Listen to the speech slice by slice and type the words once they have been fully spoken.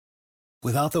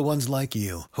Without the ones like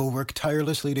you, who work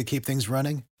tirelessly to keep things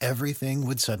running, everything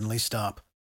would suddenly stop.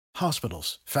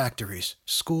 Hospitals, factories,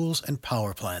 schools, and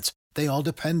power plants, they all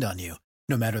depend on you.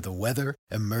 No matter the weather,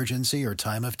 emergency, or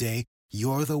time of day,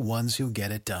 you're the ones who get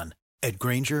it done. At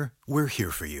Grainger, we're here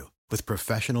for you with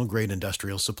professional-grade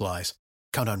industrial supplies.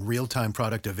 Count on real-time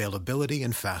product availability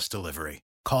and fast delivery.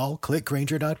 Call,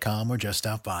 clickgrainger.com, or just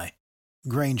stop by.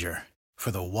 Grainger, for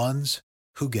the ones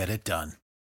who get it done.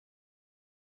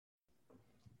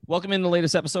 Welcome in the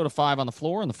latest episode of Five on the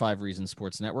Floor on the Five Reasons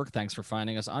Sports Network. Thanks for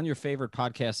finding us on your favorite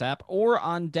podcast app or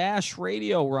on Dash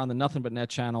Radio. We're on the Nothing But Net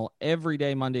channel every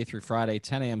day, Monday through Friday,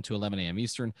 10 a.m. to 11 a.m.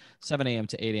 Eastern, 7 a.m.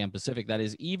 to 8 a.m. Pacific. That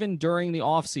is even during the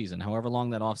off season. However long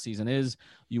that off season is,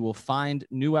 you will find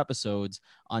new episodes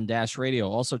on Dash Radio.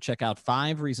 Also check out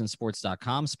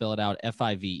fivereasonsports.com. Spell it out,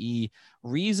 F-I-V-E,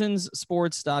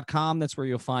 reasonsports.com. That's where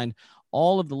you'll find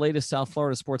all of the latest South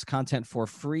Florida sports content for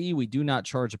free. We do not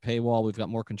charge a paywall. We've got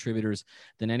more contributors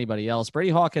than anybody else.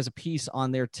 Brady Hawk has a piece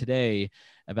on there today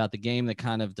about the game that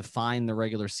kind of defined the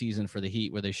regular season for the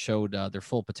Heat, where they showed their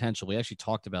full potential. We actually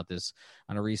talked about this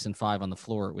on a recent Five on the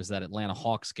Floor. It was that Atlanta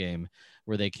Hawks game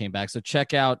where they came back. So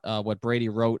check out what Brady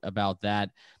wrote about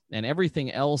that and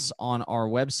everything else on our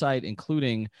website,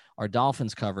 including our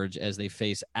Dolphins coverage as they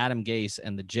face Adam Gase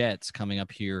and the Jets coming up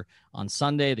here on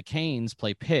Sunday. The Canes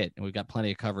play Pitt, and we've got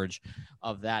plenty of coverage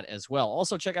of that as well.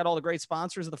 Also, check out all the great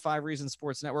sponsors of the Five Reasons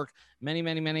Sports Network.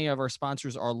 Many of our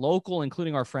sponsors are local,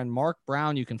 including our friend Mark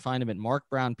Brown. You can find him at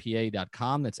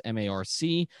markbrownpa.com. That's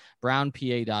M-A-R-C,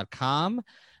 brownpa.com.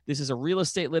 This is a real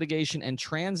estate litigation and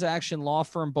transaction law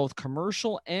firm, both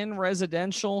commercial and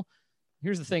residential.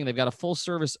 Here's the thing. They've got a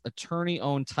full-service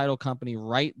attorney-owned title company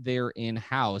right there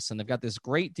in-house, and they've got this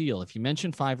great deal. If you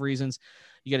mention Five Reasons,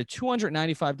 you get a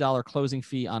 $295 closing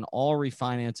fee on all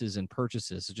refinances and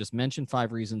purchases. So just mention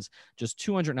Five Reasons, just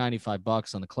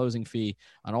 $295 on the closing fee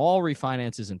on all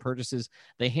refinances and purchases.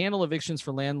 They handle evictions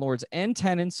for landlords and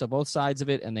tenants, so both sides of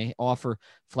it, and they offer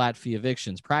flat fee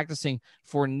evictions. Practicing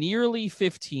for nearly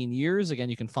 15 years.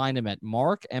 Again, you can find them at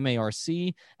Mark,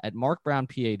 M-A-R-C, at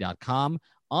markbrownpa.com.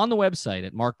 on the website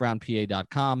at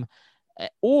markbrownpa.com,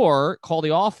 or call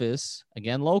the office,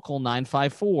 again, local,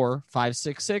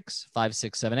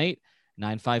 954-566-5678,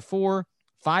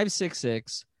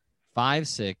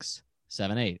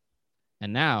 954-566-5678.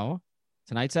 And now,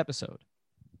 tonight's episode.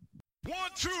 1,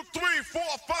 2, 3, 4,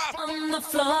 5 on the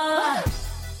floor.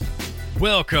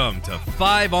 Welcome to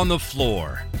Five on the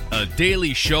Floor, a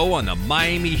daily show on the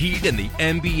Miami Heat and the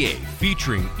NBA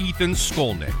featuring Ethan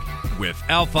Skolnick, with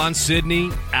Alphonse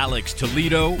Sidney, Alex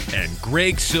Toledo, and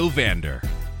Greg Sylvander.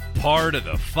 Part of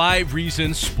the Five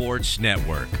Reasons Sports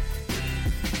Network.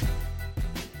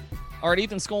 All right,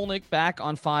 Ethan Skolnick back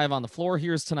on Five on the Floor.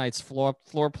 Here's tonight's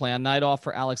floor plan. Night off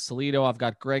for Alex Toledo. I've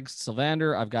got Greg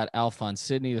Sylvander. I've got Alphonse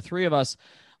Sidney. The three of us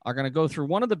are going to go through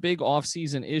one of the big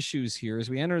offseason issues here.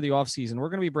 As we enter the offseason, we're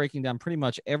going to be breaking down pretty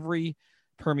much every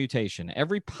permutation,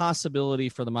 every possibility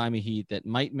for the Miami Heat that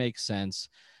might make sense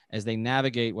as they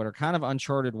navigate what are kind of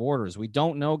uncharted waters. We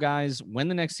don't know, guys, when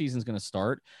the next season is going to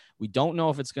start. We don't know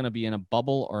if it's going to be in a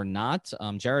bubble or not.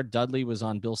 Jared Dudley was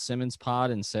on Bill Simmons' pod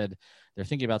and said they're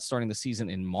thinking about starting the season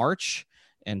in March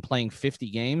and playing 50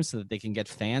 games so that they can get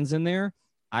fans in there.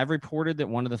 I've reported that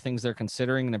one of the things they're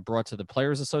considering and have brought to the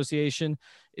Players Association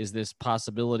is this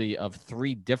possibility of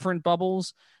 3 different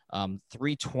bubbles,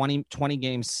 3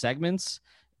 20-game segments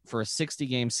for a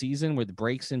 60-game season with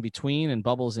breaks in between and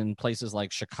bubbles in places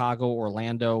like Chicago,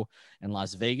 Orlando, and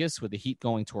Las Vegas, with the Heat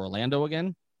going to Orlando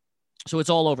again. So it's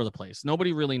all over the place.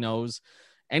 Nobody really knows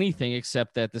anything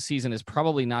except that the season is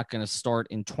probably not going to start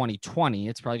in 2020.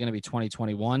 It's probably going to be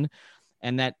 2021.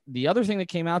 And that the other thing that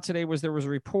came out today was there was a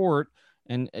report,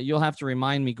 and you'll have to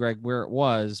remind me, Greg, where it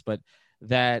was, but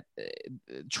that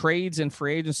trades and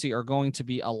free agency are going to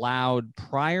be allowed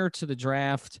prior to the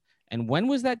draft. And when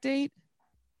was that date?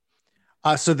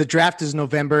 So the draft is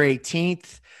November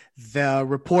 18th. The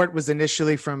report was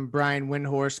initially from Brian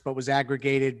Windhorst, but was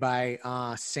aggregated by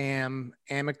Sam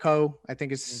Amico, I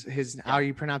think is how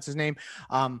you pronounce his name.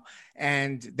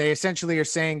 And they essentially are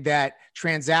saying that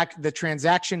the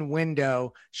transaction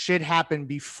window should happen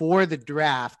before the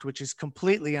draft, which is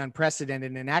completely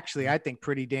unprecedented and actually, I think,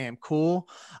 pretty damn cool.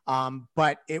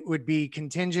 But it would be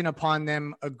contingent upon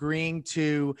them agreeing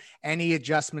to any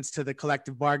adjustments to the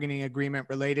collective bargaining agreement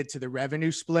related to the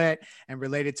revenue split and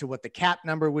related to what the cap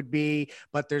number would be.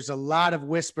 But there's a lot of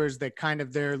whispers that kind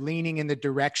of they're leaning in the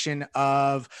direction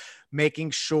of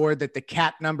making sure that the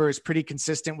cap number is pretty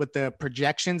consistent with the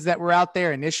projections that were out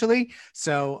there initially.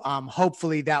 So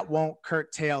hopefully that won't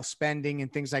curtail spending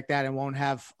and things like that, and won't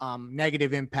have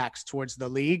negative impacts towards the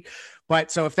league. But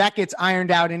so if that gets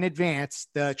ironed out in advance,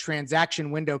 the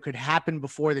transaction window could happen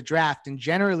before the draft. And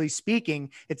generally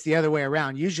speaking, it's the other way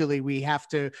around. Usually we have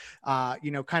to,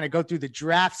 kind of go through the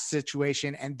draft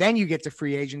situation, and then you get to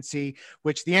free agency,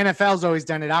 which the NFL's always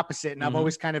done it opposite. And I've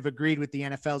always kind of agreed with the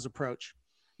NFL's approach.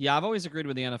 Yeah, I've always agreed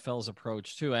with the NFL's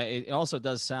approach too. It also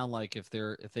does sound like if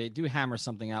they do hammer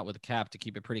something out with the cap to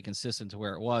keep it pretty consistent to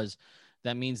where it was,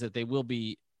 that means that they will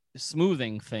be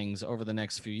smoothing things over the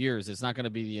next few years. It's not going to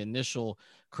be the initial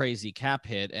crazy cap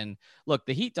hit. And look,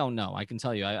 the Heat don't know. I can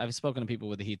tell you, I've spoken to people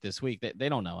with the Heat this week. They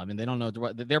don't know. I mean, they don't know.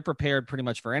 They're prepared pretty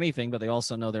much for anything, but they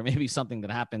also know there may be something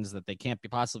that happens that they can't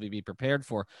possibly be prepared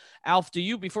for. Alf,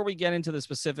 before we get into the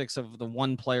specifics of the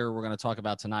one player we're going to talk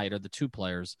about tonight, or the two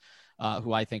players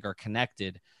who I think are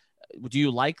connected, do you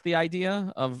like the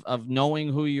idea of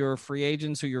knowing who your free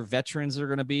agents, who your veterans are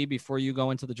going to be before you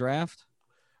go into the draft?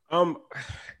 I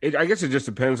guess it just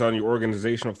depends on your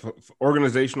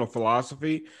organizational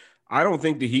philosophy. I don't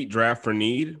think the Heat draft for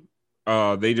need.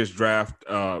 They just draft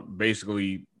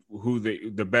basically who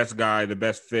the best guy, the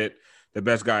best fit, the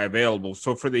best guy available.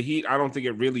 So for the Heat, I don't think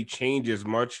it really changes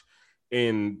much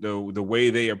in the way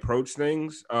they approach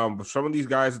things. But some of these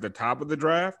guys at the top of the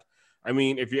draft, I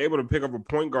mean, if you're able to pick up a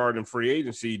point guard in free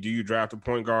agency, do you draft a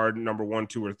point guard number 1,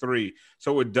 2, or 3?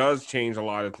 So it does change a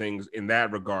lot of things in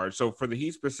that regard. So for the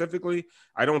Heat specifically,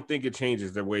 I don't think it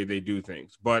changes the way they do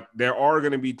things. But there are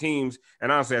going to be teams,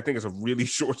 and honestly, I think it's a really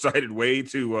short-sighted way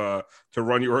to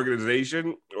run your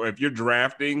organization. If you're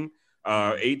drafting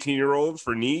 18-year-olds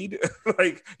for need,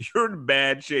 like, you're in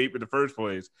bad shape in the first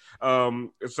place.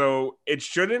 So it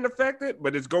shouldn't affect it,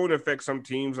 but it's going to affect some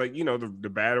teams, like,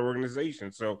 the bad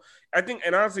organization. So I think,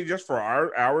 and honestly, just for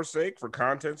our sake, for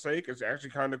content's sake, it's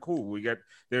actually kind of cool.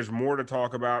 There's more to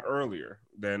talk about earlier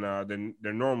than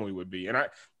there normally would be. And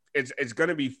it's going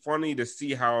to be funny to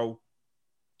see how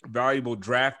valuable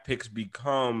draft picks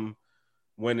become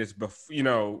when it's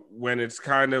when it's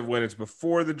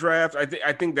before the draft.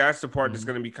 I think that's the part that's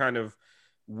going to be kind of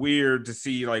weird to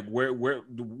see, like,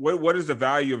 what is the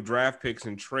value of draft picks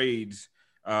and trades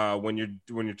when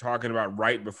you're talking about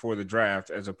right before the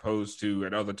draft as opposed to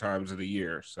at other times of the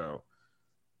year. So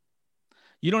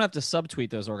you don't have to subtweet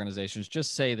those organizations.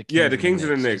 Just say the Kings. Yeah, the Kings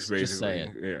and the Knicks, basically. Just say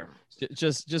it. Yeah.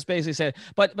 Just basically say it.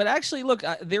 But actually, look,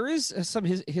 there is some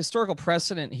historical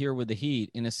precedent here with the Heat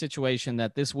in a situation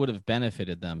that this would have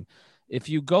benefited them. If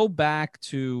you go back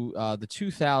to the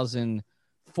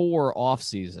 2004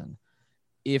 offseason,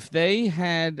 if they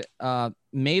had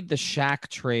made the Shaq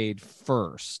trade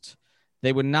first,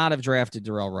 they would not have drafted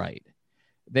Darrell Wright.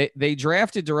 They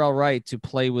drafted Darrell Wright to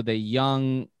play with a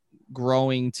young,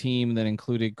 growing team that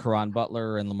included Caron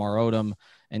Butler and Lamar Odom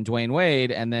and Dwayne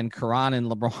Wade, and then Caron and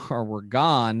Lamar were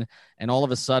gone, and all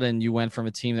of a sudden you went from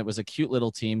a team that was a cute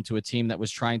little team to a team that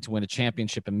was trying to win a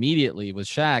championship immediately with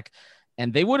Shaq.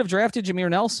 And they would have drafted Jameer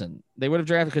Nelson. They would have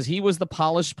drafted because he was the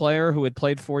polished player who had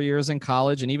played 4 years in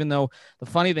college. And even though the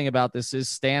funny thing about this is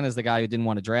Stan is the guy who didn't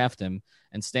want to draft him,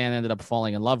 and Stan ended up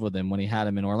falling in love with him when he had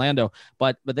him in Orlando.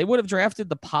 But they would have drafted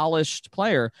the polished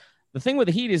player. The thing with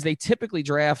the Heat is they have typically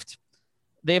drafted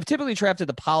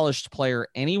the polished player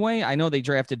anyway. I know they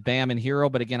drafted Bam and Hero,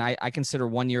 but again, I consider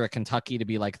 1 year at Kentucky to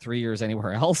be like 3 years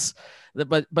anywhere else.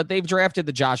 But they've drafted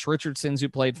the Josh Richardsons who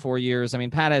played 4 years. I mean,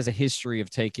 Pat has a history of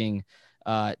taking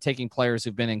players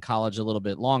who've been in college a little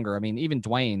bit longer. I mean, even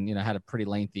Dwayne, had a pretty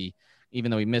lengthy,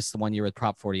 even though he missed the 1 year with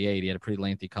Prop 48, he had a pretty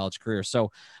lengthy college career.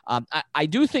 So I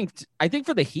think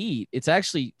for the Heat, it's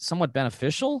actually somewhat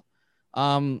beneficial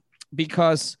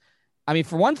because, I mean,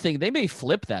 for one thing, they may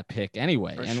flip that pick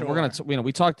anyway. For sure. We're going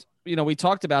to, we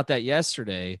talked about that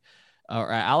yesterday,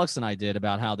 or Alex and I did,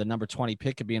 about how the number 20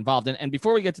 pick could be involved. And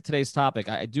before we get to today's topic,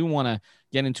 I do want to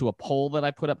get into a poll that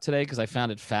I put up today because I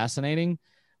found it fascinating.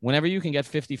 Whenever you can get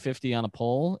 50-50 on a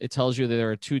poll, it tells you that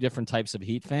there are two different types of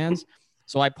Heat fans.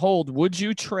 So I polled, would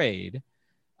you trade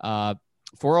for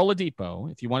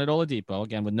Oladipo? If you wanted Oladipo,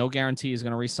 again, with no guarantee he's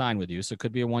going to re-sign with you, so it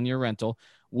could be a 1 year rental.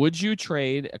 Would you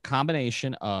trade a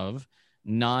combination of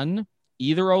none,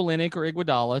 either Olynyk or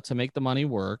Iguodala to make the money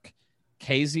work,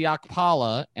 KZ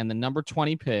Okpala, and the number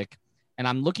 20 pick? And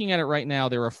I'm looking at it right now.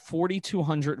 There are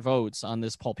 4,200 votes on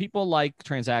this poll. People like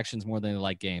transactions more than they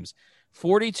like games.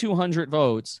 4,200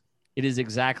 votes. It is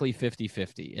exactly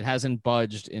 50-50. It hasn't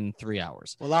budged in 3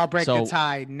 hours. Well, I'll break the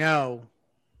tie. No.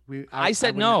 I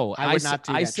said no. I would not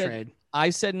do that trade.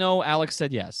 I said no. Alex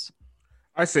said yes.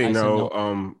 I say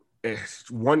no. It's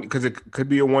one, because it could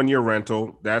be a 1 year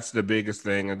rental. That's the biggest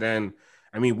thing. And then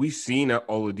I mean, we've seen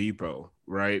Oladipo,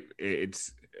 right?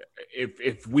 It's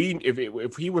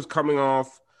if he was coming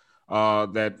off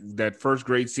that first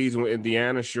great season with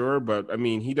Indiana, sure, but I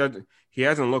mean, he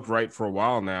hasn't looked right for a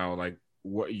while now. Like,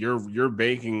 what you're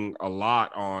banking a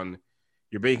lot on,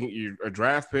 a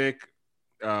draft pick,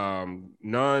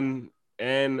 none,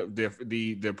 and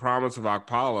the promise of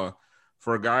Okpala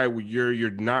for a guy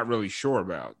you're not really sure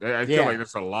about. I feel like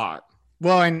that's a lot.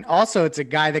 Well, and also it's a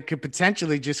guy that could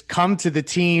potentially just come to the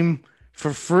team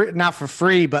for free, not for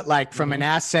free, but like from an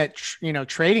asset,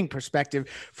 trading perspective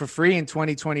for free in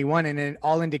 2021. And then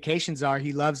all indications are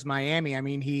he loves Miami. I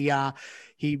mean, he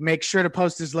makes sure to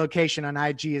post his location on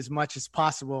IG as much as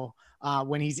possible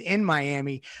when he's in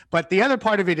Miami. But the other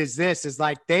part of it is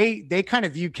like they kind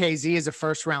of view KZ as a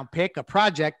first round pick, a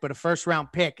project, but a first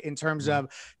round pick in terms of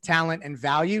talent and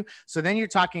value. So then you're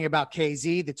talking about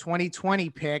KZ, the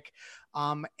 2020 pick.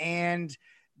 And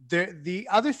the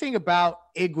other thing about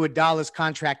Iguodala's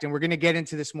contract, and we're going to get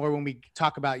into this more when we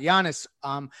talk about Giannis,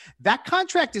 that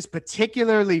contract is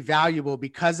particularly valuable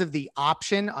because of the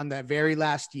option on the very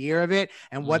last year of it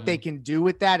and what they can do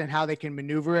with that and how they can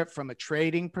maneuver it from a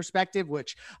trading perspective,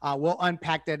 which we'll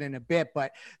unpack that in a bit.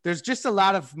 But there's just a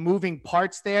lot of moving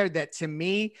parts there that, to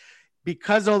me,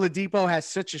 because Oladipo has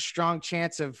such a strong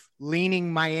chance of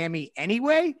leaning Miami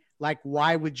anyway, like,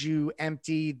 why would you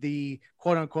empty the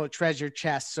quote unquote treasure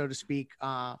chest, so to speak,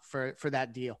 for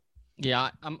that deal? Yeah,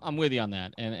 I'm with you on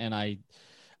that. And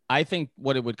I think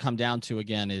what it would come down to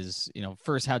again is,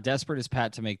 first, how desperate is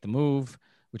Pat to make the move,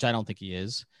 which I don't think he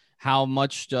is. How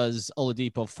much does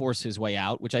Oladipo force his way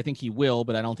out, which I think he will,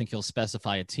 but I don't think he'll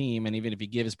specify a team. And even if he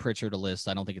gives Pritchard a list,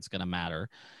 I don't think it's going to matter.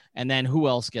 And then who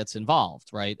else gets involved,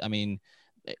 right? I mean,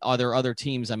 are there other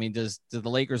teams? I mean, do the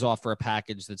Lakers offer a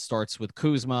package that starts with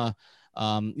Kuzma?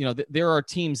 There are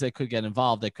teams that could get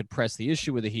involved that could press the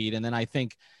issue with the Heat. And then I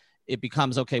think it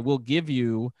becomes, okay, we'll give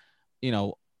you,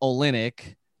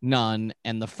 Olynyk, Nunn,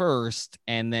 and the first,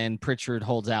 and then Pritchard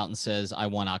holds out and says, I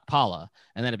want Okpala.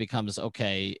 And then it becomes,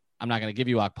 okay, I'm not going to give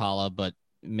you Okpala, but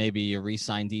maybe you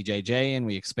re-sign DJJ and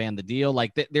we expand the deal.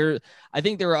 Like I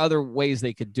think there are other ways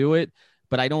they could do it,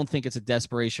 but I don't think it's a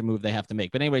desperation move they have to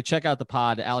make. But anyway, check out the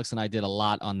pod. Alex and I did a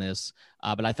lot on this,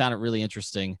 but I found it really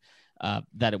interesting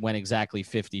that it went exactly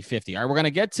 50-50. All right, we're going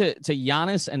to get to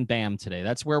Giannis and Bam today.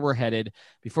 That's where we're headed.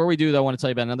 Before we do, though, I want to tell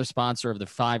you about another sponsor of the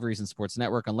 5 Reasons Sports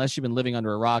Network. Unless you've been living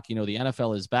under a rock, the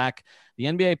NFL is back. The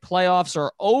NBA playoffs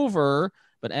are over,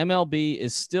 but MLB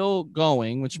is still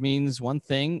going, which means one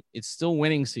thing, it's still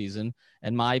winning season.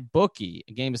 And MyBookie,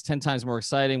 a game is 10 times more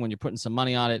exciting when you're putting some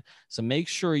money on it. So make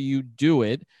sure you do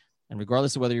it. And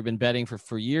regardless of whether you've been betting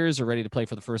for years or ready to play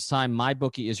for the first time,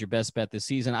 MyBookie is your best bet this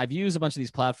season. I've used a bunch of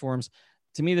these platforms.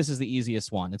 To me, this is the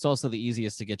easiest one. It's also the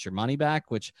easiest to get your money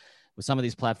back, which with some of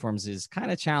these platforms is kind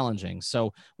of challenging.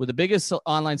 So with the biggest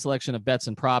online selection of bets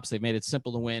and props, they've made it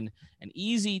simple to win and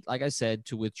easy, like I said,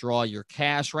 to withdraw your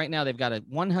cash. Right now, they've got a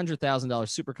 $100,000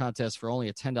 super contest for only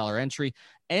a $10 entry,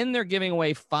 and they're giving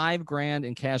away $5,000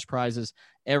 in cash prizes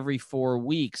every 4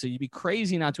 weeks. So you'd be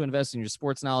crazy not to invest in your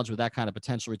sports knowledge with that kind of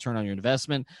potential return on your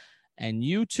investment. And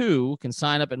you too can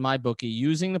sign up at MyBookie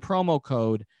using the promo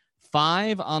code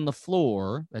 5 on the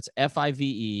floor, that's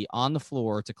FIVE on the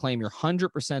floor, to claim your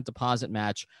 100% deposit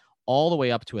match all the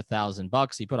way up to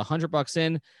 $1,000. You put $100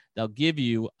 in, they'll give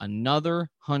you another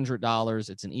 $100.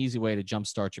 It's an easy way to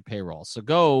jumpstart your payroll. So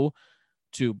go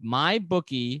to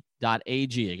mybookie.ag.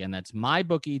 Again, that's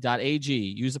mybookie.ag.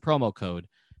 Use the promo code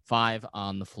 5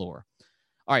 on the floor.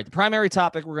 All right, the primary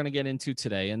topic we're going to get into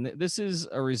today, and this is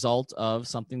a result of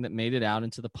something that made it out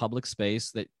into the public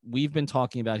space that we've been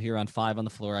talking about here on 5 on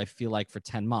the Floor, I feel like, for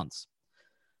 10 months,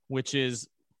 which is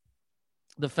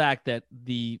the fact that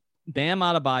the Bam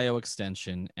Adebayo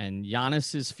extension and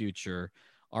Giannis's future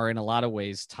are in a lot of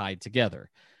ways tied together.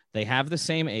 They have the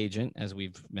same agent, as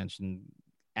we've mentioned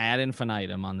ad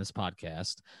infinitum on this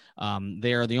podcast.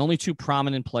 They are the only two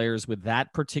prominent players with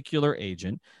that particular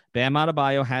agent. Bam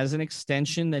Adebayo has an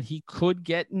extension that he could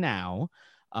get now.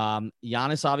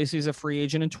 Giannis obviously is a free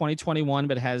agent in 2021,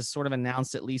 but has sort of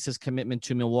announced at least his commitment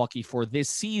to Milwaukee for this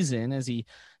season as he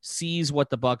sees what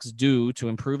the Bucks do to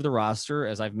improve the roster.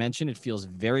 As I've mentioned, it feels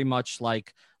very much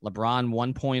like LeBron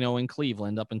 1.0 in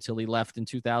Cleveland up until he left in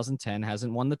 2010.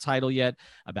 Hasn't won the title yet,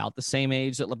 about the same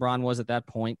age that LeBron was at that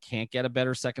point. Can't get a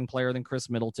better second player than Chris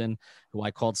Middleton, who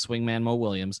I called swingman Mo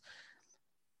Williams.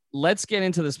 Let's get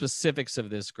into the specifics of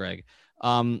this, Greg.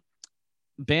 Bam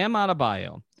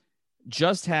Adebayo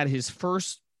just had his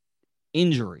first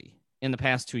injury in the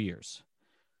past 2 years.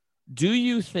 Do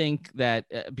you think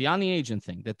that, beyond the agent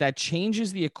thing, that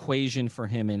changes the equation for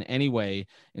him in any way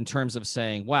in terms of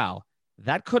saying, wow,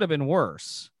 that could have been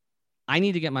worse, I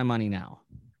need to get my money now.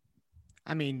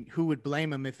 I mean, who would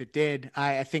blame him if it did?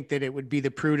 I think that it would be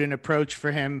the prudent approach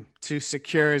for him to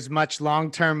secure as much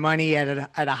long-term money at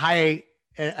a high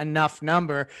enough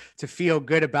number to feel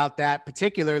good about that,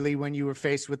 particularly when you were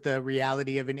faced with the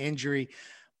reality of an injury.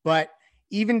 But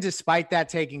even despite that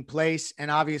taking place,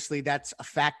 and obviously that's a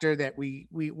factor that we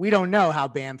don't know how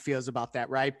Bam feels about that,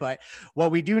 right? But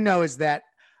what we do know is that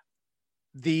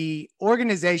the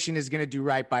organization is going to do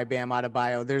right by Bam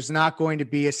Adebayo. There's not going to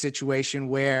be a situation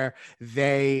where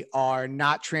they are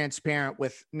not transparent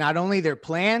with not only their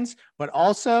plans, but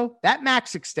also that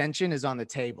max extension is on the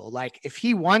table. Like, if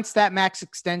he wants that max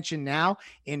extension now,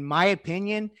 in my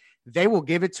opinion, they will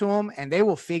give it to him and they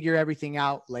will figure everything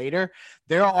out later.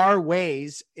 There are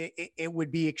ways, it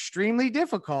would be extremely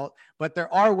difficult, but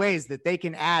there are ways that they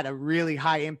can add a really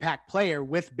high impact player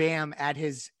with Bam at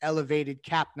his elevated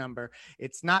cap number.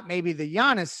 It's not maybe the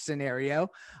Giannis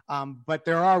scenario, but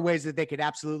there are ways that they could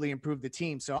absolutely improve the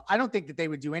team. So I don't think that they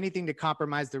would do anything to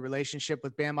compromise the relationship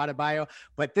with Bam Adebayo,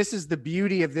 but this is the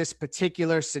beauty of this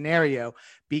particular scenario.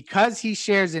 Because he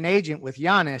shares an agent with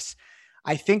Giannis,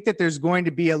 I think that there's going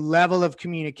to be a level of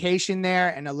communication there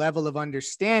and a level of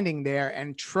understanding there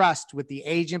and trust with the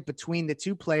agent between the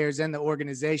two players and the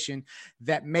organization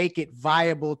that make it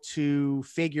viable to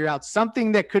figure out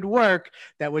something that could work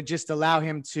that would just allow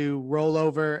him to roll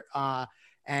over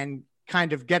and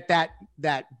kind of get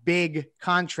that big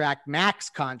contract, max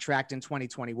contract in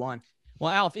 2021.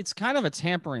 Well, Alf, it's kind of a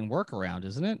tampering workaround,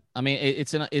 isn't it? I mean,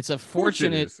 it's a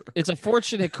fortunate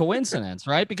coincidence,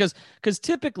 right? Because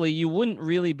typically you wouldn't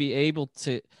really be able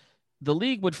to. The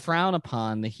league would frown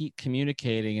upon the Heat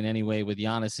communicating in any way with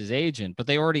Giannis's agent, but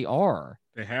they already are.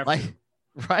 They have to.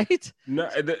 Right? No,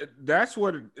 that's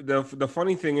what the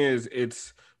funny thing is.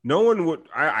 It's no one would.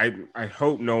 I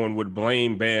hope no one would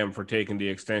blame Bam for taking the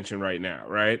extension right now,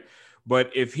 right?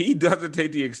 But if he doesn't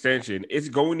take the extension, it's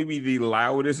going to be the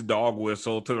loudest dog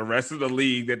whistle to the rest of the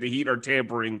league that the Heat are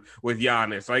tampering with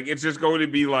Giannis. Like, it's just going to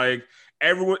be like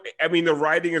everyone. I mean, the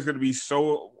writing is going to be it's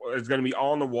going to be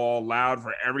on the wall, loud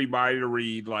for everybody to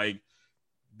read. Like,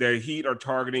 the Heat are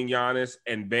targeting Giannis,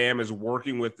 and Bam is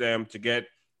working with them to get,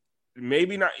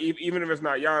 maybe not, even if it's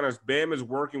not Giannis, Bam is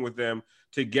working with them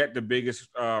to get the biggest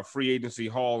free agency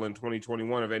haul in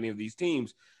 2021 of any of these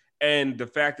teams. And the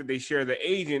fact that they share the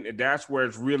agent, that's where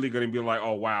it's really going to be like,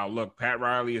 oh, wow, look, Pat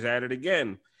Riley is at it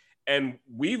again. And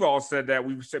we've all said that.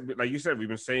 We've said, like you said, we've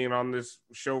been saying on this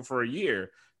show for a year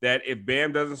that if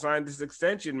Bam doesn't sign this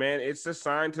extension, man, it's a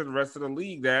sign to the rest of the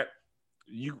league that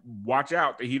you watch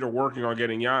out. The Heat are working on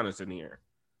getting Giannis in here.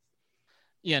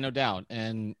 Yeah, no doubt.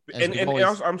 And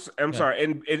also, I'm sorry.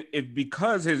 And it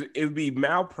because it would be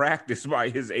malpractice by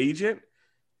his agent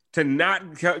to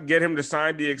not get him to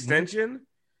sign the extension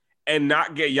and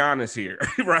not get Giannis here,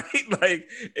 right? Like,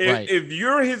 if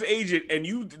you're his agent and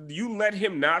you let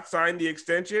him not sign the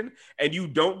extension and you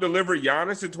don't deliver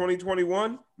Giannis in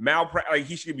 2021, like,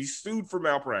 he should be sued for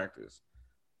malpractice.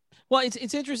 Well,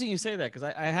 it's interesting you say that, because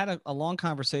I had a long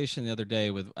conversation the other day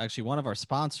with actually one of our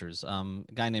sponsors, a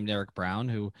guy named Eric Brown,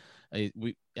 who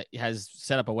has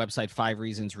set up a website, 5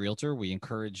 Reasons Realtor. We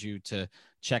encourage you to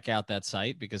check out that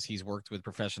site because he's worked with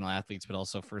professional athletes, but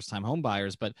also first-time home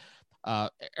buyers. But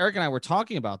Eric and I were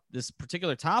talking about this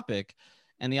particular topic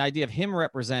and the idea of him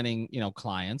representing,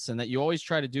 clients, and that you always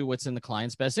try to do what's in the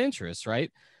client's best interest,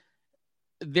 right?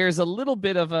 There's a little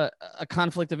bit of a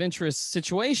conflict of interest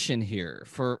situation here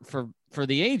for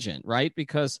the agent, right?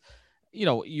 Because,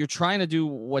 you're trying to do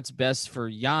what's best for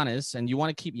Giannis, and you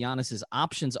want to keep Giannis's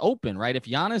options open, right? If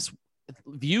Giannis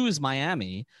views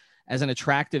Miami as an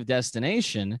attractive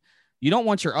destination, you don't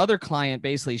want your other client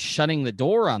basically shutting the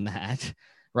door on that,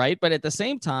 right? But at the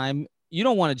same time, you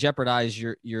don't want to jeopardize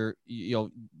your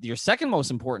second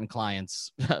most important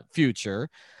client's future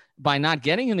by not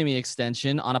getting him the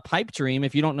extension on a pipe dream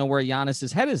if you don't know where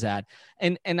Giannis's head is at.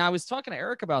 And I was talking to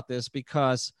Eric about this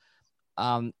because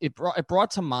it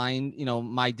brought to mind,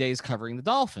 my days covering the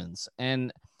Dolphins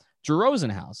and Drew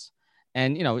Rosenhaus.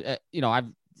 And, I've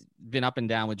been up and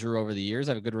down with Drew over the years.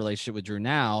 I have a good relationship with Drew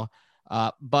now.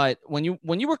 But when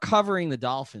you were covering the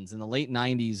Dolphins in the late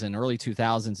 90s and early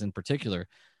 2000s in particular,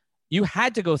 you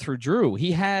had to go through Drew.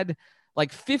 He had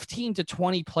like 15 to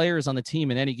 20 players on the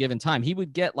team at any given time. He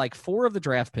would get like 4 of the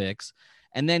draft picks,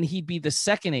 and then he'd be the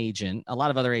second agent. A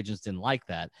lot of other agents didn't like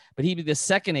that, but he'd be the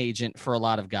second agent for a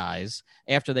lot of guys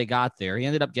after they got there. He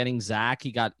ended up getting Zach.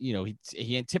 He got,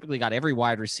 he typically got every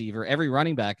wide receiver, every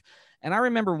running back. And I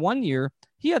remember one year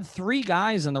he had 3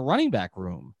 guys in the running back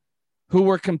room who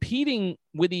were competing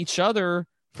with each other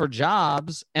for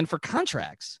jobs and for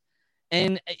contracts.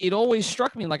 And it always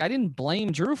struck me, like, I didn't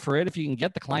blame Drew for it. If you can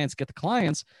get the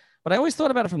clients, But I always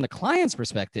thought about it from the client's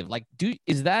perspective. Like, do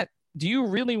you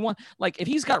really want, like, if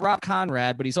he's got Rob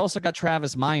Conrad, but he's also got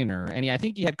Travis Minor, and I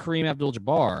think he had Kareem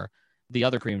Abdul-Jabbar, the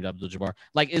other Kareem Abdul-Jabbar.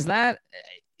 Like, is that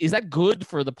good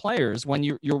for the players when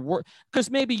you're because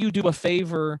maybe you do a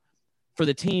favor for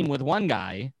the team with one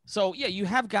guy. So yeah, you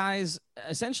have guys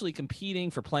essentially competing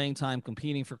for playing time,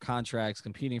 competing for contracts,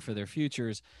 competing for their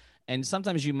futures. And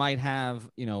sometimes you might have,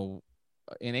 an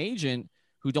agent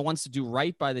who wants to do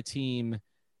right by the team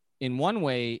in one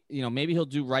way. Maybe he'll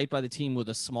do right by the team with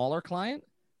a smaller client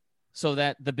so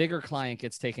that the bigger client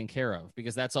gets taken care of,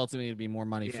 because that's ultimately going to be more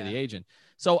money for the agent.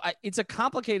 So it's a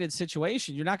complicated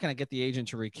situation. You're not going to get the agent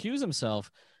to recuse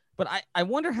himself, but I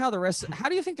wonder how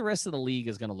do you think the rest of the league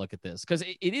is going to look at this? Because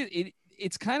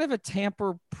it's kind of a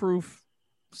tamper-proof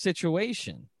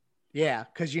situation. Yeah,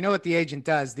 because you know what the agent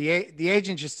does? The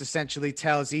agent just essentially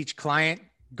tells each client,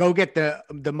 go get the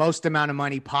most amount of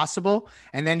money possible,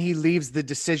 and then he leaves the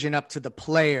decision up to the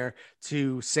player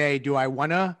to say, do I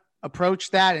want to approach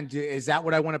that, and is that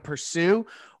what I want to pursue?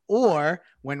 Or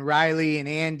when Riley and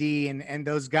Andy and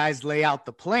those guys lay out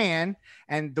the plan,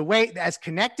 and the way, as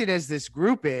connected as this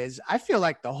group is, I feel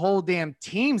like the whole damn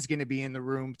team's going to be in the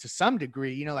room to some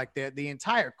degree. Like the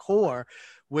entire core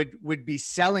would be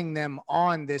selling them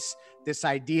on this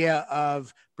idea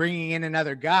of bringing in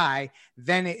another guy.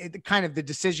 Then it kind of the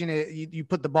decision, you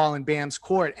put the ball in Bam's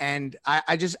court. And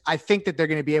I think that they're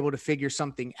going to be able to figure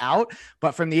something out.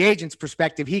 But from the agent's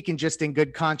perspective, he can just in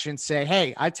good conscience say,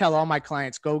 hey, I tell all my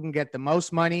clients, go and get the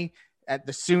most money at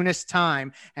the soonest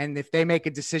time. And if they make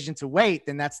a decision to wait,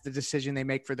 then that's the decision they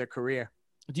make for their career.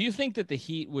 Do you think that the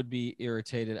Heat would be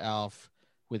irritated, Alf,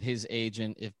 with his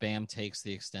agent if Bam takes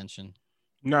the extension?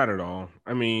 Not at all.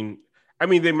 I mean,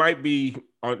 they might be,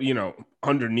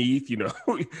 underneath,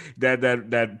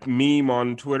 that meme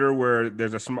on Twitter where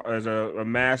there's a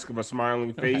mask of a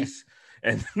smiling face,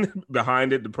 and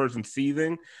behind it the person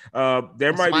seething.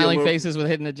 There might smiling be faces with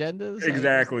hidden agendas.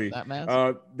 Exactly. That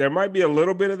mask? There might be a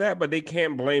little bit of that, but they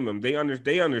can't blame them. They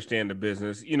understand the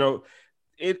business.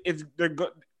 They're good.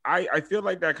 I feel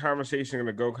like that conversation is going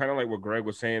to go kind of like what Greg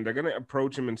was saying. They're going to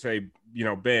approach him and say,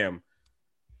 Bam.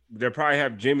 They'll probably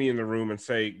have Jimmy in the room and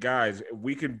say, guys,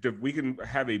 we can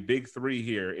have a big three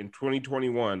here in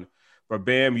 2021, but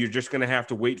Bam, you're just going to have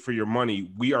to wait for your money.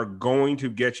 We are going to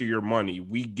get you your money.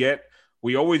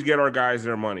 We always get our guys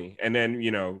their money. And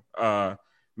then,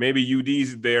 maybe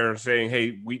UD's there saying,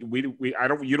 hey,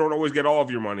 you don't always get all of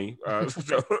your money.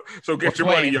 So get your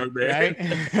money, young man.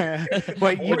 Right?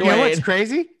 But you know what's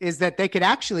crazy is that they could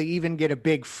actually even get a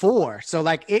big four. So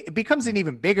like it becomes an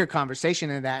even bigger conversation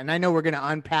than that. And I know we're going to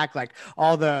unpack like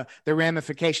all the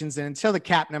ramifications, and until the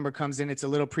cap number comes in, it's a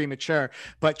little premature,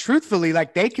 but truthfully,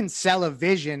 like they can sell a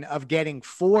vision of getting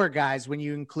four guys when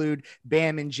you include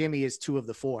Bam and Jimmy as two of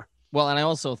the four. Well, and I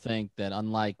also think that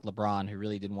unlike LeBron, who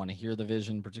really didn't want to hear the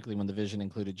vision, particularly when the vision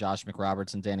included Josh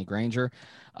McRoberts and Danny Granger,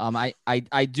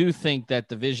 I do think that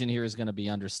the vision here is going to be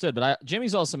understood. But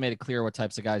Jimmy's also made it clear what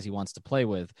types of guys he wants to play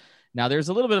with. Now, there's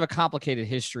a little bit of a complicated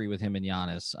history with him and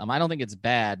Giannis. I don't think it's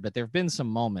bad, but there have been some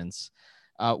moments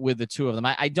with the two of them.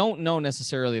 I don't know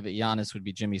necessarily that Giannis would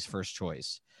be Jimmy's first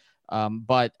choice.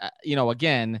 But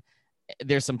again,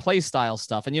 there's some play style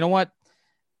stuff. And you know what?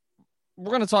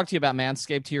 We're going to talk to you about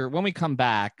Manscaped here. When we come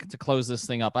back to close this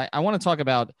thing up, I want to talk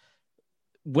about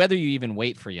whether you even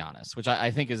wait for Giannis, which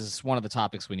I think is one of the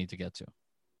topics we need to get to.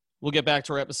 We'll get back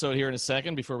to our episode here in a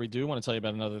second. Before we do, I want to tell you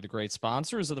about another of the great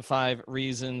sponsors of the 5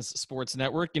 Reasons Sports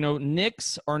Network.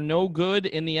 Knicks are no good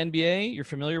in the NBA. You're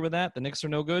familiar with that? The Knicks are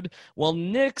no good. Well,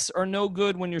 Knicks are no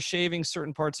good when you're shaving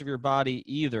certain parts of your body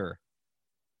either.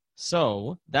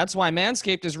 So that's why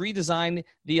Manscaped has redesigned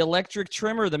the electric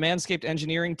trimmer. The Manscaped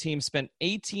engineering team spent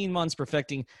 18 months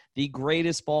perfecting the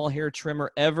greatest ball hair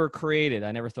trimmer ever created.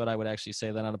 I never thought I would actually say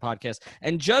that on a podcast.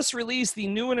 And just released the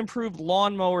new and improved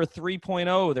Lawnmower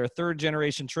 3.0. Their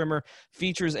third-generation trimmer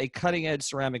features a cutting-edge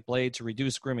ceramic blade to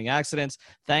reduce grooming accidents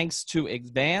thanks to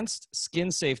advanced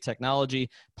skin-safe technology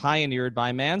pioneered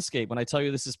by Manscaped. When I tell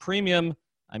you this is premium,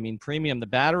 I mean premium. The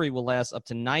battery will last up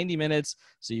to 90 minutes,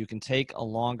 so you can take a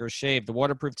longer shave. The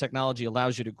waterproof technology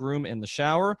allows you to groom in the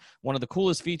shower. One of the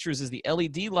coolest features is the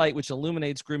LED light, which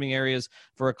illuminates grooming areas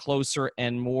for a closer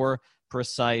and more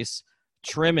precise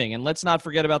trimming. And let's not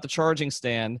forget about the charging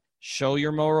stand. Show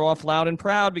your mower off loud and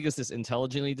proud, because this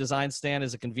intelligently designed stand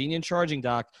is a convenient charging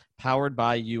dock powered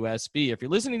by USB. If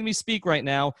you're listening to me speak right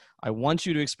now, I want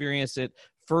you to experience it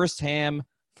firsthand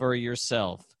for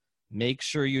yourself. Make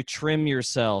sure you trim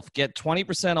yourself. Get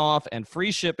 20% off and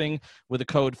free shipping with the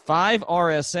code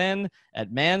 5RSN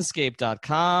at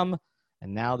manscaped.com.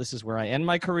 And now this is where I end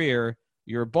my career.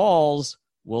 Your balls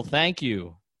will thank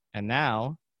you. And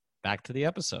now Back to the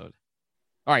episode.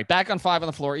 All right, back on 5 on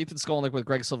the Floor. Ethan Skolnick with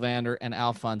Greg Sylvander and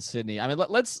Alphonse Sidney. I mean,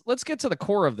 let's get to the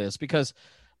core of this because,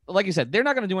 like you said, they're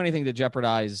not going to do anything to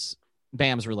jeopardize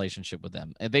Bam's relationship with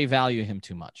them. They value him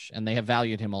too much, and they have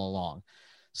valued him all along.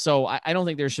 So I don't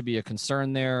think there should be a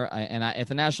concern there. If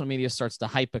the national media starts to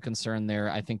hype a concern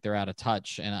there, I think they're out of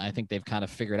touch, and I think they've kind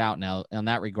of figured out now. In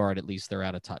that regard, at least they're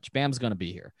out of touch. Bam's going to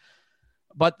be here.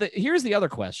 But here's the other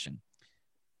question.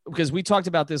 Because we talked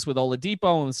about this with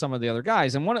Oladipo and some of the other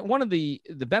guys. And one of the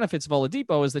benefits of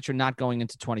Oladipo is that you're not going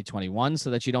into 2021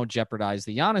 so that you don't jeopardize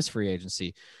the Giannis free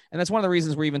agency. And that's one of the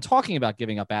reasons we're even talking about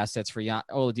giving up assets for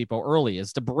Oladipo early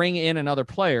is to bring in another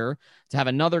player, to have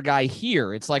another guy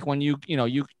here. It's like when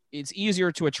it's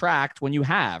easier to attract when you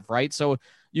have, right? So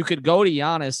you could go to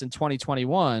Giannis in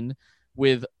 2021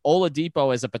 with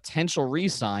Oladipo as a potential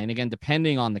re-sign, again,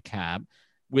 depending on the cap,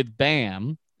 with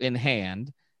Bam in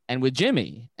hand, and with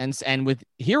Jimmy and with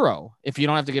Hero, if you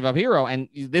don't have to give up Hero, and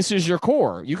this is your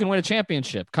core, you can win a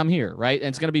championship. Come here, right? And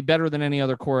it's going to be better than any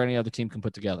other core any other team can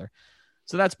put together.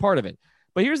 So that's part of it.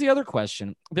 But here's the other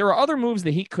question. There are other moves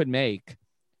that he could make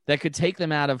that could take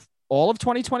them out of all of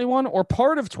 2021 or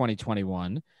part of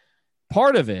 2021,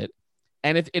 part of it.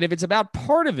 And if it's about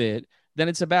part of it, then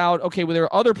it's about, okay, well, there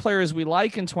are other players we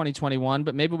like in 2021,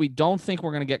 but maybe we don't think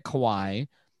we're going to get Kawhi.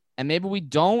 And maybe we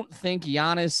don't think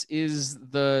Giannis is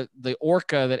the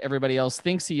orca that everybody else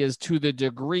thinks he is to the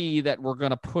degree that we're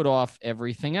going to put off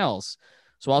everything else.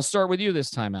 So I'll start with you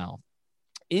this time, Al.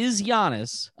 Is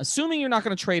Giannis, assuming you're not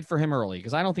going to trade for him early,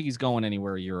 because I don't think he's going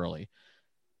anywhere a year early,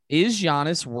 is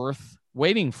Giannis worth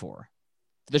waiting for?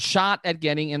 The shot at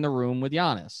getting in the room with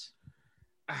Giannis?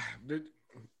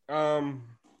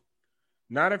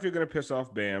 Not if you're going to piss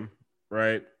off Bam,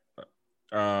 right?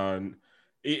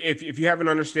 If you have an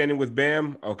understanding with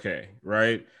Bam, okay,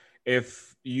 right?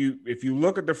 If you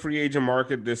look at the free agent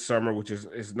market this summer, which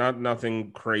is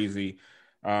nothing crazy,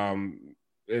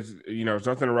 it's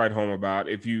nothing to write home about.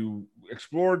 If you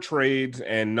explore trades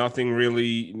and nothing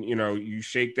really, you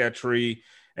shake that tree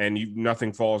and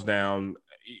nothing falls down.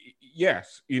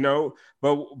 Yes,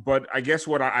 but I guess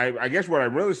what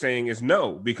I'm really saying is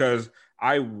no, because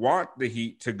I want the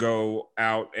Heat to go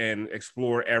out and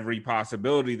explore every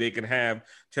possibility they can have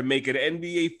to make an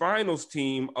NBA Finals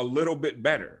team a little bit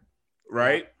better,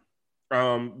 right?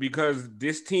 Because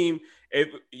this team, if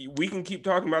we can keep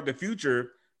talking about the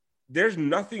future, there's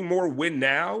nothing more win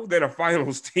now than a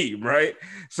Finals team, right?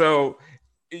 So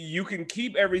you can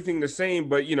keep everything the same,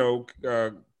 but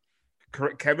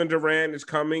Kevin Durant is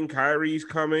coming, Kyrie's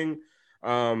coming.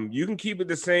 You can keep it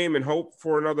the same and hope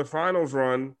for another Finals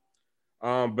run.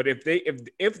 But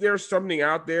if there's something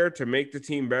out there to make the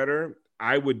team better,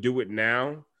 I would do it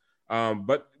now.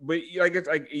 But like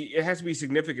it has to be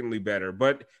significantly better.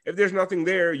 But if there's nothing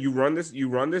there, you run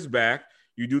this back.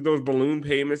 You do those balloon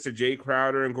payments to Jay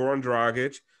Crowder and Goran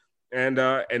Dragic, and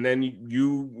then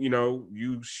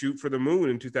you shoot for the moon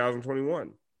in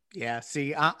 2021. Yeah.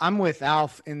 See, I'm with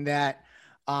Alf in that.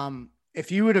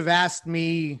 If you would have asked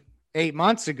me 8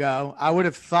 months ago, I would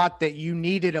have thought that you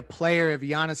needed a player of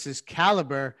Giannis's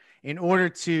caliber in order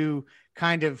to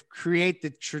kind of create the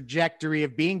trajectory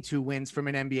of being 2 wins from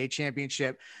an NBA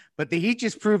championship. But the Heat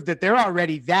just proved that they're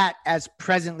already that as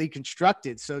presently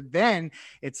constructed. So then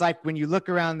it's like when you look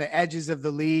around the edges of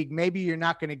the league, maybe you're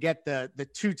not going to get the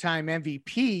 2-time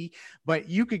MVP, but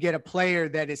you could get a player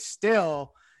that is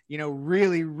still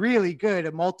really, really good,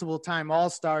 a multiple-time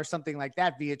All-Star, something like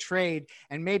that via trade.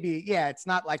 And maybe, it's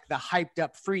not like the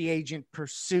hyped-up free agent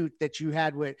pursuit that you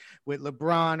had with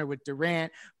LeBron or with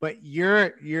Durant, but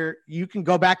you can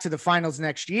go back to the finals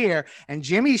next year, and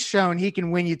Jimmy's shown he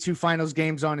can win you 2 finals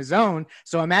games on his own.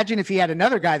 So imagine if he had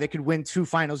another guy that could win 2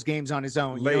 finals games on his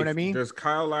own. You know what I mean? Does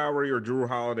Kyle Lowry or Drew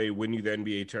Holiday win you the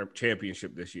NBA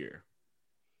championship this year?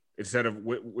 Instead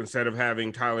of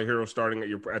having Tyler Hero starting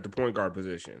at the point guard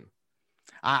position?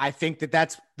 I think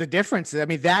that's the difference. I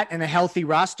mean, that and a healthy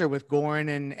roster with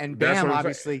Goran and Bam,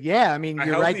 obviously. Yeah, I mean,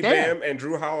 you're right there. Bam and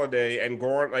Drew Holiday and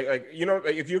Goran,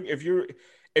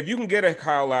 if you can get a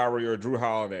Kyle Lowry or a Drew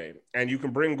Holiday and you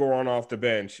can bring Goran off the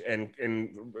bench and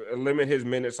limit his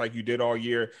minutes like you did all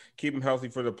year, keep him healthy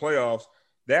for the playoffs,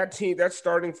 that team, that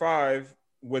starting 5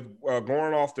 with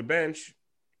Goran off the bench,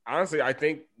 honestly, I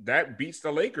think that beats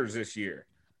the Lakers this year.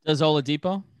 Does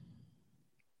Oladipo?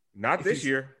 Not this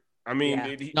year. I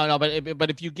mean, no, but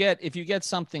if you get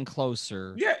something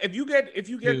closer, if you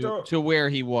get to where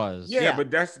he was,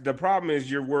 but that's the problem is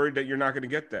you're worried that you're not going to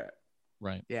get that.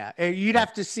 Right. Yeah. You'd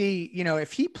have to see,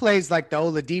 if he plays like the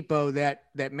Oladipo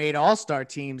that made all-star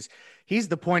teams, he's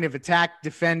the point of attack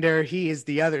defender. He is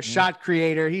the other shot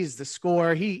creator. He's the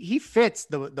scorer. He fits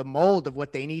the mold of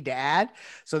what they need to add.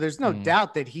 So there's no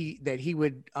doubt that he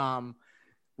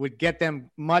would get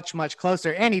them much, much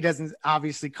closer. And he doesn't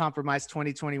obviously compromise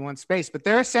 2021 space, but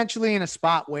they're essentially in a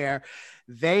spot where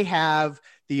they have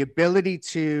the ability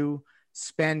to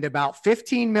spend about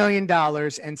 $15 million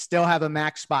and still have a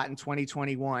max spot in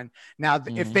 2021. Now,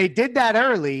 if they did that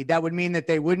early, that would mean that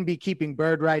they wouldn't be keeping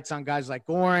bird rights on guys like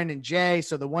Goran and Jay.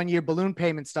 So the 1-year balloon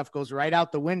payment stuff goes right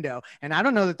out the window. And I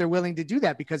don't know that they're willing to do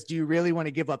that, because do you really want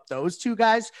to give up those two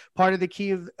guys, part of the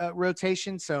key of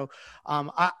rotation? So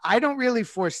I don't really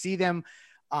foresee them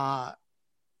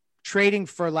trading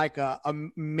for like a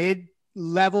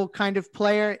mid-level kind of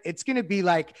player. It's going to be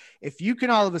like, if you can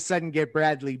all of a sudden get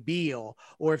Bradley Beal,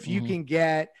 or if you can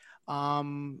get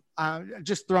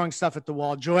just throwing stuff at the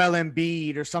wall, Joel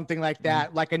Embiid or something like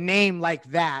that, like a name like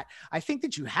that, I think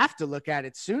that you have to look at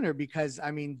it sooner, because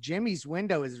Jimmy's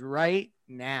window is right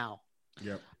now.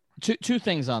 Yep. Two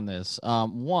things on this.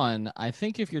 One, I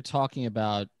think if you're talking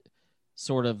about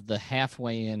sort of the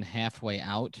halfway in, halfway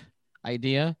out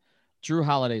idea, Drew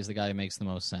Holiday is the guy who makes the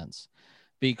most sense,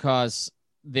 because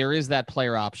there is that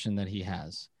player option that he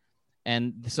has.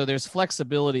 And so there's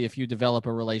flexibility if you develop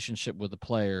a relationship with a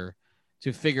player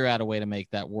to figure out a way to make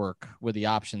that work with the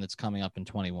option that's coming up in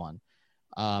 21.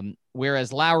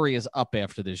 Whereas Lowry is up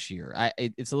after this year.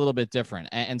 It's a little bit different.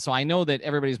 And so I know that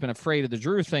everybody's been afraid of the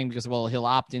Drew thing because, well, he'll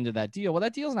opt into that deal. Well,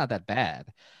 that deal's not that bad.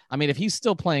 I mean, if he's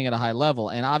still playing at a high level,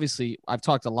 and obviously I've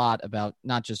talked a lot about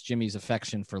not just Jimmy's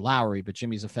affection for Lowry, but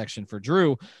Jimmy's affection for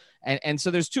Drew. And so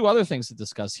there's two other things to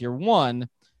discuss here. One,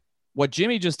 what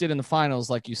Jimmy just did in the finals,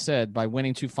 like you said, by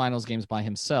winning 2 finals games by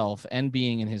himself and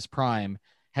being in his prime,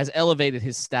 has elevated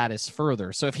his status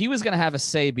further. So if he was going to have a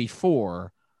say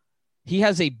before, he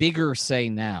has a bigger say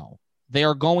now. They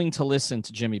are going to listen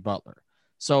to Jimmy Butler.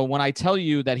 So when I tell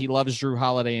you that he loves Drew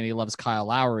Holiday and he loves Kyle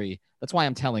Lowry, that's why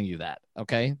I'm telling you that,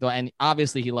 okay? And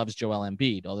obviously he loves Joel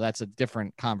Embiid, although that's a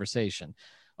different conversation,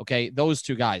 okay? Those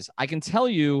two guys. I can tell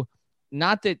you,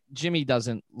 not that Jimmy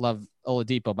doesn't love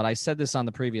Oladipo, but I said this on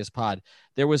the previous pod.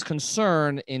 There was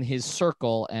concern in his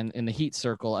circle and in the Heat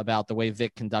circle about the way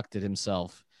Vic conducted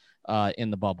himself in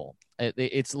the bubble.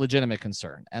 It's legitimate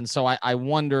concern. And so I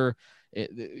wonder,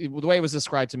 the way it was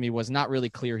described to me was not really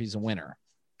clear he's a winner.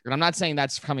 And I'm not saying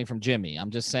that's coming from Jimmy.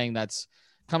 I'm just saying that's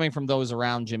coming from those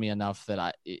around Jimmy enough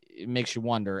that it makes you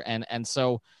wonder. And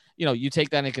so, you take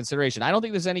that into consideration. I don't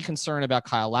think there's any concern about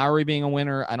Kyle Lowry being a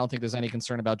winner. I don't think there's any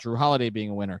concern about Drew Holiday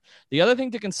being a winner. The other thing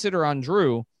to consider on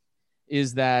Drew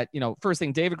is that, first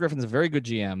thing, David Griffin's a very good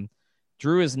GM.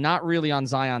 Drew is not really on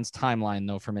Zion's timeline,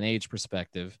 though, from an age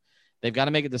perspective. They've got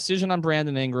to make a decision on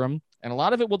Brandon Ingram, and a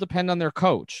lot of it will depend on their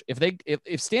coach.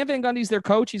 If Stan Van Gundy's their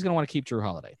coach, he's going to want to keep Drew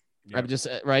Holiday. Yeah.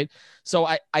 Right. So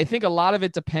I think a lot of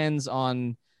it depends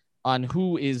on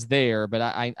who is there, but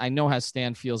I know how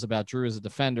Stan feels about Drew as a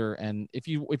defender. And if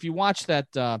you watch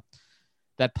that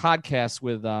podcast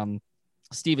with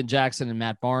Steven Jackson and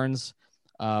Matt Barnes,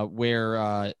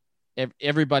 where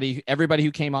everybody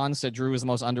who came on said Drew was the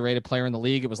most underrated player in the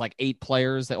league. It was like 8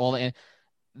 players and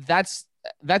that's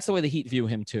the way the Heat view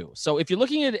him too. So if you're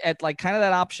looking at like kind of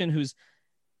that option, who's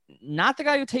not the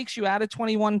guy who takes you out of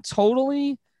 21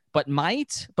 totally, but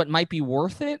might be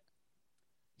worth it,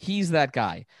 he's that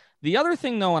guy. The other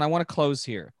thing, though, and I want to close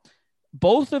here,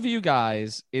 both of you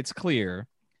guys, it's clear,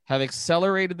 have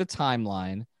accelerated the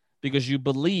timeline because you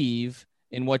believe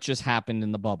in what just happened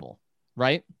in the bubble,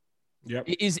 right? Yep.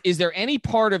 Is there any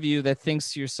part of you that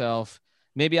thinks to yourself,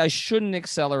 maybe I shouldn't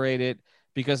accelerate it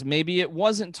because maybe it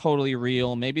wasn't totally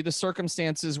real, maybe the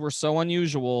circumstances were so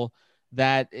unusual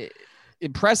that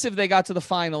impressive they got to the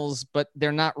finals, but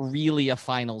they're not really a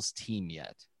finals team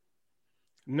yet?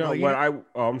 No,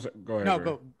 I'm sorry, go ahead.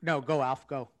 Go Alf,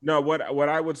 go. No, what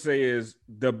I would say is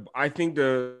I think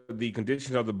the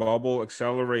conditions of the bubble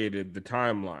accelerated the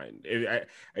timeline.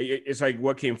 It's like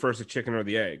what came first, the chicken or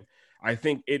the egg. I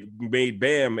think it made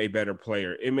Bam a better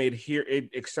player. It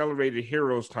accelerated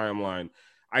Hero's timeline.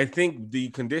 I think the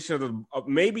condition of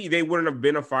maybe they wouldn't have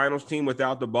been a finals team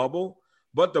without the bubble,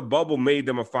 but the bubble made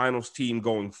them a finals team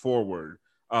going forward.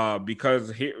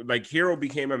 Because Hero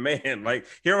became a man. Like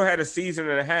Hero had a season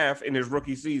and a half in his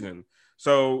rookie season.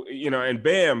 So, and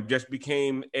Bam just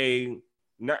became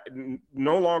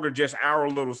no longer just our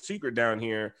little secret down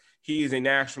here. He is a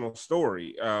national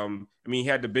story. He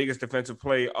had the biggest defensive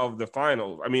play of the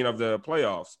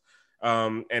playoffs.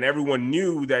 And everyone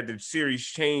knew that the series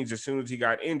changed as soon as he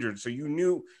got injured. So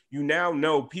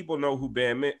people know who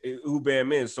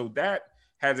Bam is. So that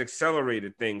has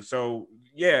accelerated things. So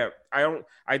yeah,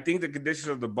 I think the conditions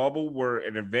of the bubble were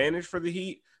an advantage for the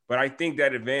Heat, but I think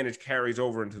that advantage carries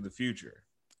over into the future.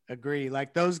 Agree.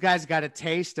 Like those guys got a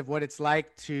taste of what it's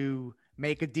like to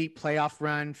make a deep playoff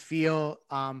run, feel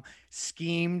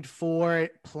schemed for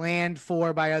it, planned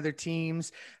for by other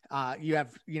teams. You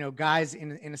have, guys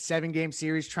in a 7-game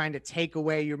series trying to take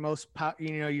away your most,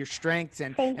 your strengths,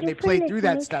 and they played through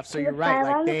that stuff. So you're right.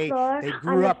 Like they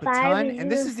grew up a ton.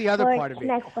 And this is the other part of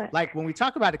it. Like when we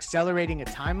talk about accelerating a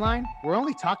timeline, we're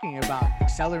only talking about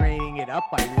accelerating it up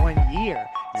by 1 year.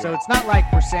 So it's not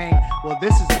like we're saying, well,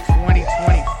 this is a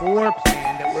 2024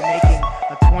 plan that we're making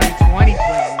a 2020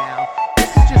 plan now. This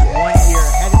is just 1 year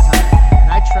ahead of time.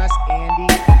 And I trust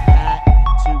Andy and Pat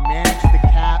to manage the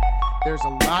cap. There's a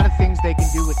lot of things they can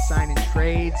do with signing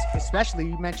trades, especially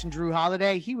you mentioned Drew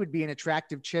Holiday. He would be an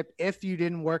attractive chip if you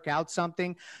didn't work out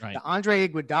something. Right. The Andre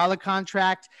Iguodala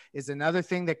contract is another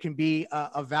thing that can be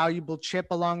a valuable chip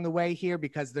along the way here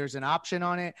because there's an option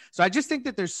on it. So I just think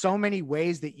that there's so many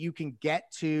ways that you can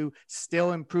get to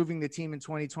still improving the team in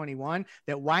 2021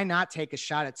 that why not take a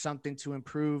shot at something to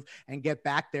improve and get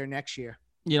back there next year?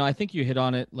 I think you hit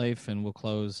on it, Leif, and we'll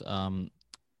close.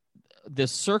 The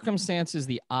circumstances,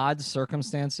 the odd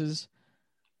circumstances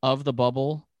of the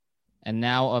bubble and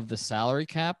now of the salary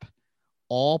cap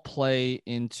all play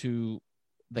into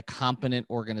the competent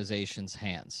organization's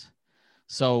hands.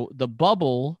 So the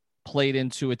bubble played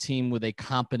into a team with a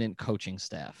competent coaching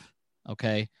staff.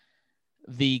 Okay.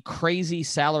 The crazy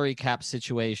salary cap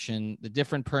situation, the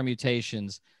different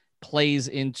permutations plays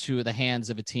into the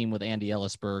hands of a team with Andy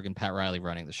Ellisberg and Pat Riley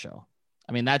running the show.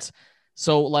 I mean, that's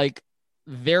so like,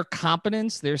 their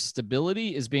competence, their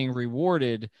stability is being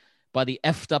rewarded by the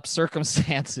effed up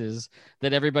circumstances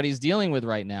that everybody's dealing with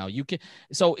right now.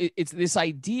 It's this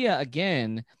idea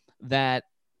again that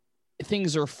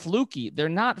things are fluky. They're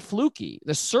not fluky.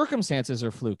 The circumstances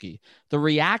are fluky. The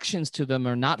reactions to them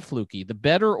are not fluky. The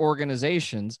better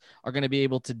organizations are going to be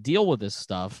able to deal with this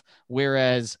stuff,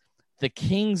 whereas the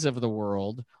Kings of the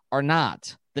world are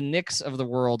not. The Knicks of the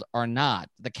world are not.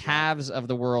 The Cavs of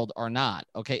the world are not.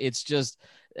 Okay. It's just,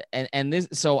 and this,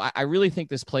 so I really think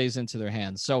this plays into their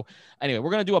hands. So anyway,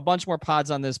 we're going to do a bunch more pods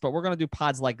on this, but we're going to do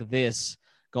pods like this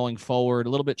going forward, a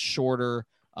little bit shorter,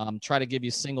 try to give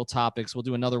you single topics. We'll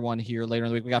do another one here later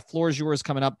in the week. We got Floor is Yours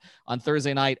coming up on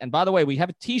Thursday night. And by the way, we have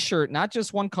a t-shirt, not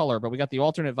just one color, but we got the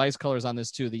alternate Vice colors on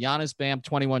this too, the Giannis Bam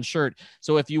 21 shirt.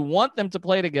 So if you want them to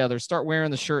play together, start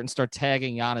wearing the shirt and start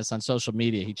tagging Giannis on social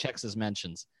media. He checks his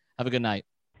mentions. Have a good night.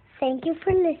 Thank you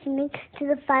for listening to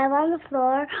the 5 on the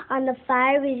Floor on the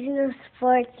 5 Regional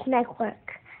Sports Network.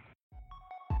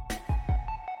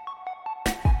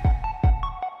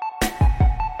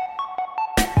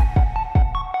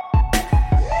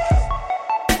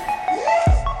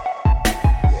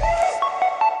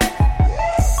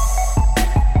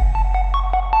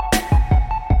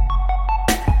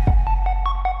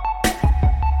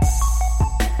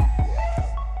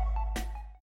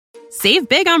 Save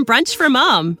big on brunch for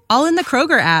mom, all in the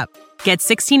Kroger app. Get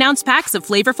 16-ounce packs of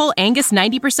flavorful Angus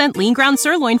 90% lean ground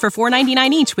sirloin for $4.99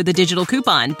 each with a digital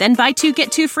coupon. Then buy 2,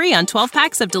 get 2 free on 12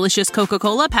 packs of delicious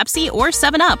Coca-Cola, Pepsi, or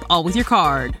 7-Up, all with your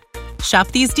card. Shop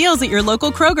these deals at your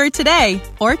local Kroger today,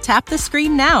 or tap the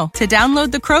screen now to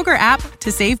download the Kroger app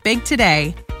to save big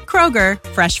today. Kroger,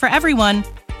 fresh for everyone.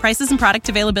 Prices and product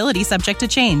availability subject to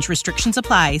change. Restrictions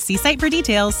apply. See site for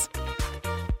details.